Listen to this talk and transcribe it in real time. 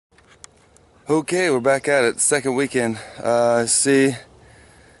Okay, we're back at it. Second weekend. See,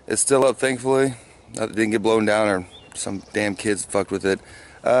 it's still up, thankfully. It didn't get blown down or some damn kids fucked with it.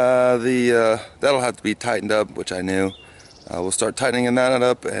 That'll have to be tightened up, which I knew. We'll start tightening that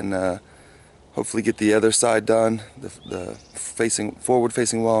up and hopefully get the other side done, the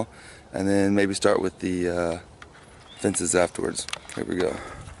forward-facing wall, and then maybe start with the fences afterwards. Here we go.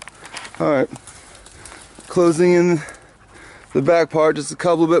 All right, closing in the back part, just a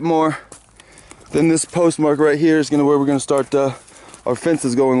couple bit more. Then this post mark right here is where we're gonna start our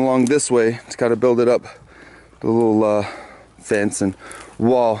fences going along this way to kind of build it up. The little fence and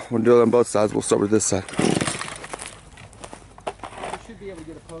wall. We'll do it on both sides. We'll start with this side. You should be able to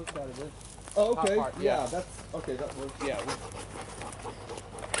get a post out of this. Oh, okay. Part, yeah, that's okay. That works. Yeah.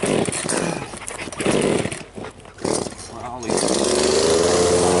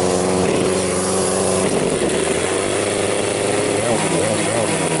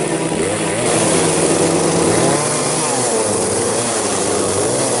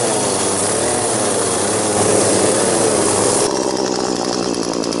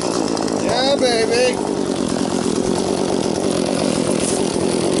 Yeah, baby.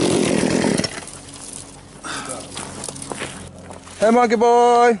 Hey, monkey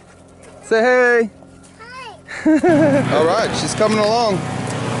boy. Say hey. Hi. All right, she's coming along.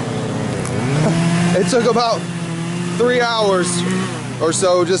 It took about 3 hours or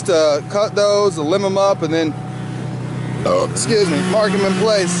so just to cut those, to limb them up, and then, excuse me, mark them in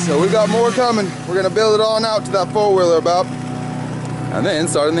place. So we've got more coming. We're gonna build it on out to that four-wheeler about, and then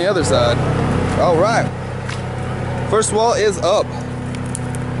start on the other side. All right. First wall is up.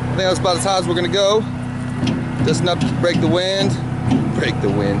 I think that's about as high as we're gonna go. Just enough to break the wind. Break the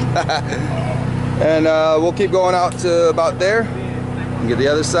wind. And we'll keep going out to about there and get the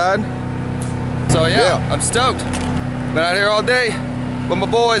other side. So yeah, I'm stoked. Been out here all day with my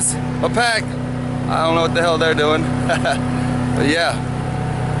boys, my pack. I don't know what the hell they're doing. But yeah,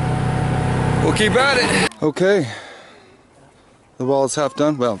 we'll keep at it. Okay, the wall is half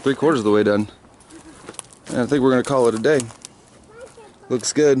done. Well, 3/4 of the way done. And I think we're gonna call it a day.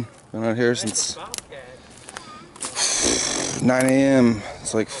 Looks good. Been out here since 9 a.m.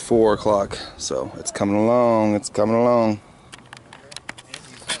 It's like 4 o'clock, so it's coming along. It's coming along.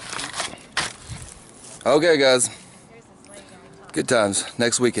 Okay, guys. Good times.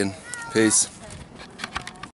 Next weekend. Peace.